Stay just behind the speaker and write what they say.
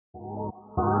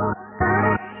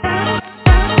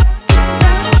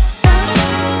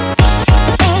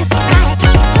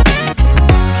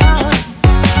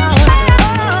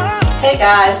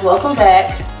guys, welcome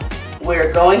back.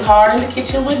 We're going hard in the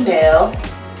kitchen with Nell.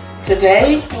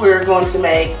 Today we're going to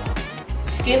make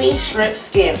skinny shrimp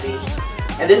scampi.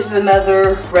 And this is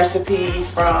another recipe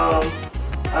from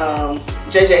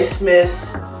JJ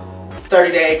Smith's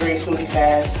 30-day green smoothie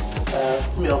fast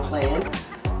meal plan.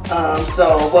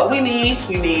 So what we need,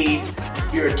 you need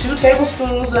your 2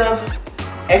 tablespoons of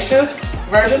extra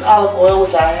virgin olive oil,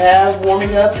 which I have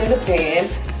warming up in the pan.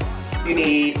 You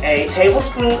need a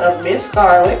tablespoon of minced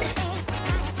garlic,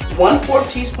 1/4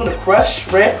 teaspoon of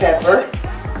crushed red pepper,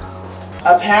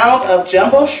 a pound of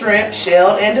jumbo shrimp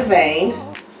shelled and deveined.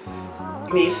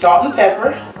 You need salt and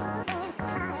pepper,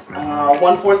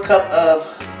 1/4 cup of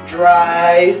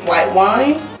dry white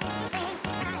wine,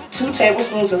 2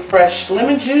 tablespoons of fresh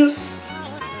lemon juice,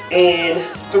 and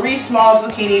 3 small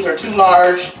zucchinis or 2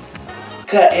 large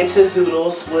cut into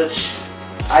zoodles, which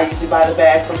I usually buy the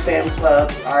bag from Sam's Club.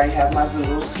 I already have my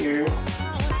zoodles here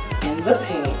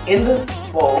in the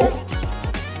bowl.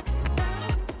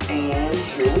 And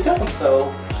here we go.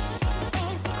 So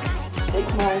I think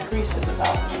my grease is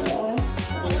about 1.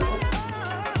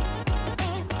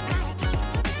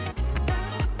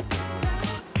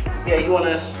 Yeah, you want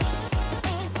to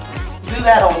do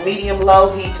that on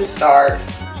medium-low heat to start.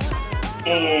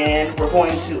 And we're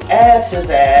going to add to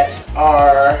that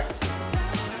our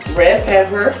red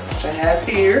pepper, which I have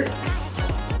here,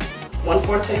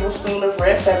 1/4 tablespoon of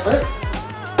red pepper,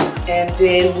 and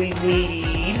then we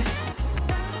need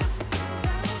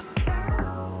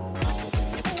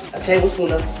a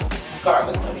tablespoon of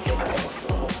garlic. Let me get my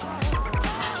tablespoon.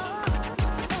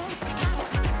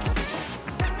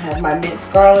 I have my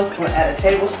minced garlic. I'm going to add a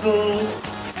tablespoon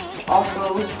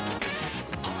also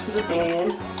to the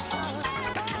pan.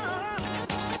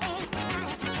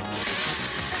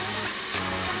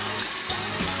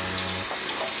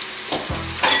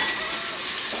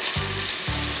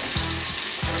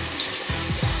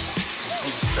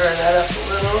 Stir that up a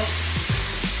little.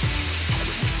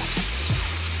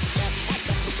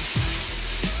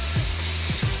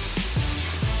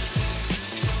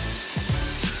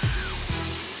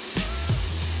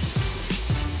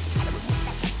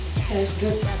 And it's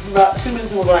good. About 2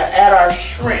 minutes, we're going to add our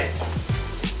shrimp.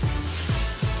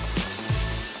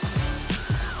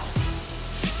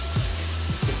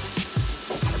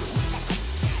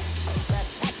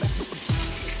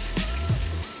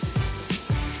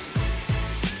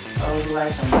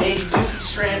 Like some big juicy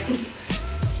shrimp.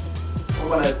 We're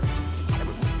going to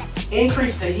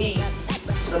increase the heat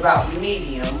to about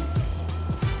medium.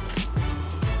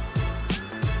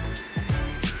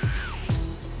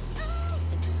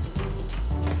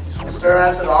 Stir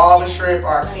around until all the shrimp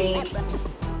are pink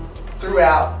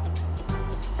throughout.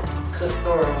 Cook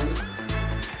thoroughly.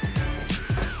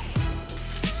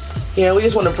 Yeah, we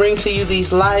just want to bring to you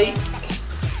these light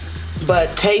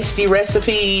but tasty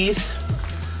recipes.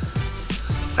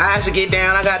 I have to get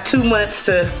down. I got 2 months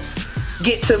to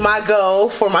get to my goal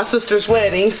for my sister's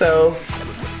wedding, so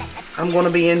I'm going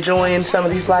to be enjoying some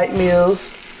of these light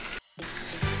meals.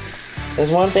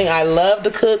 There's one thing I love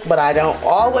to cook, but I don't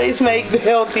always make the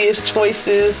healthiest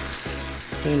choices.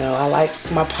 You know, I like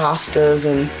my pastas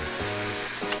and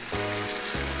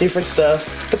different stuff,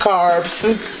 the carbs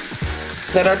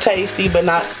that are tasty but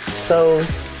not so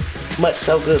much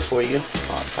so good for you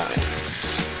all the time.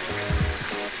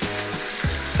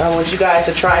 I want you guys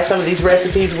to try some of these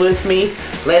recipes with me.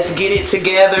 Let's get it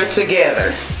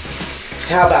together.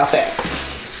 How about that?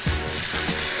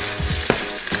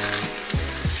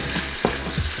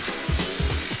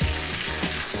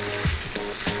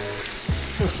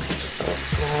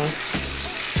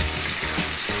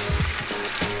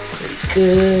 Pretty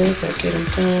good. Gotta get them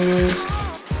done.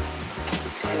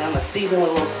 And I'm gonna season with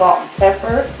a little salt and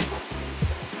pepper.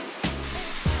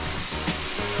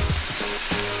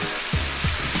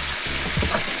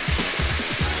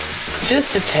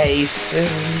 Just a taste.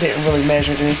 Didn't really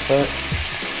measure this, but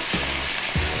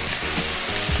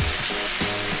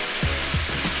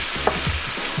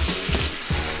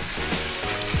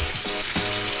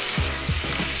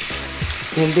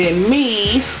and then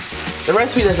me, the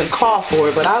recipe doesn't call for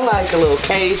it, but I like a little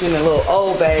Cajun, a little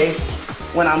Old Bay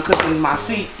when I'm cooking my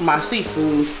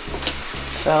seafood.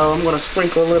 So I'm gonna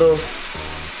sprinkle a little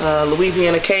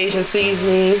Louisiana Cajun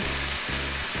seasoning.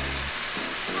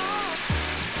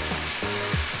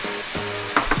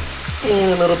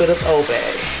 And a little bit of Old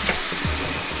Bay.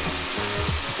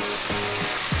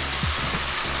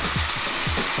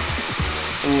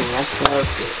 That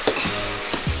smells good.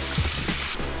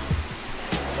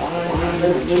 Wine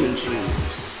and lemon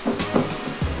juice.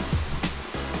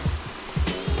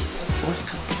 First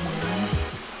cup of wine.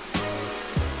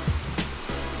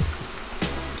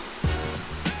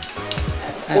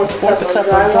 4th cup of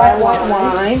dry white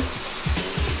wine.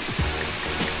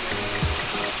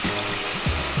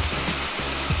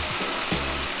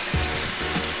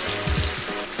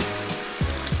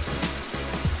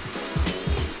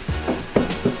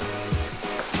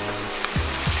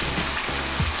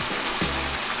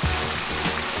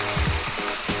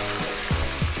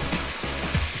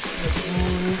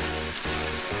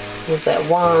 With that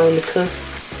wine to cook,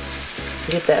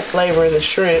 get that flavor in the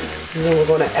shrimp, and then we're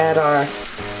going to add our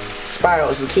spiral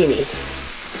zucchini.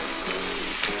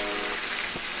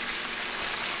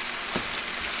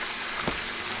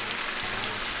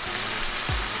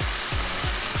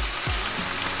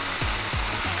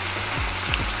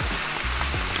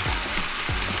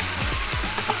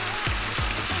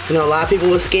 You know, a lot of people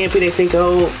with scampi, they think,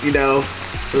 oh, you know,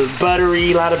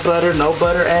 buttery, a lot of butter, no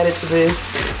butter added to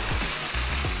this.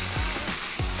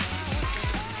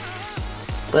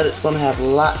 But it's going to have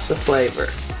lots of flavor.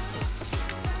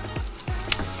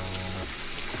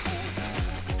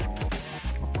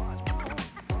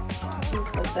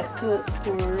 Just let that cook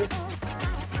for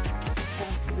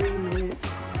about 3 minutes.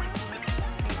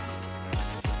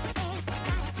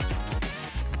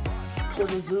 Till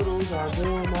the zoodles are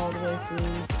warm all the way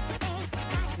through.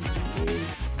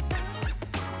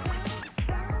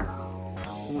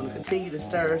 You want to continue to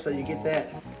stir so you get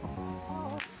that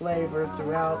flavor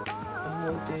throughout the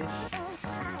whole dish.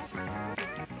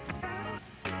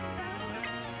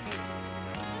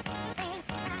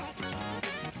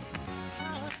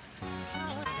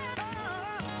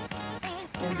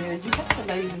 And there you have it,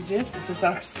 ladies and gents. This is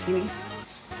our skinny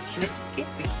shrimp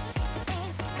scampi.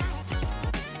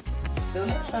 Till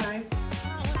next time.